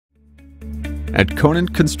At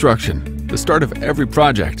Conant Construction, the start of every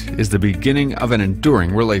project is the beginning of an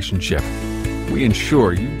enduring relationship. We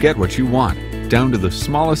ensure you get what you want, down to the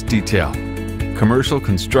smallest detail. Commercial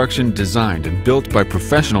construction designed and built by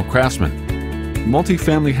professional craftsmen.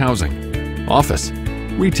 Multifamily housing, office,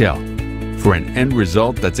 retail, for an end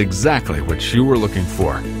result that's exactly what you were looking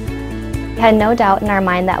for. We had no doubt in our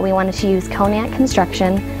mind that we wanted to use Conant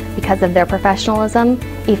Construction because of their professionalism,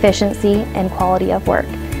 efficiency, and quality of work.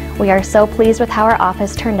 We are so pleased with how our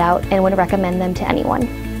office turned out and would recommend them to anyone.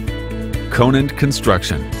 Conant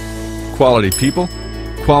Construction. Quality people,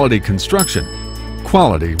 quality construction,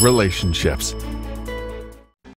 quality relationships.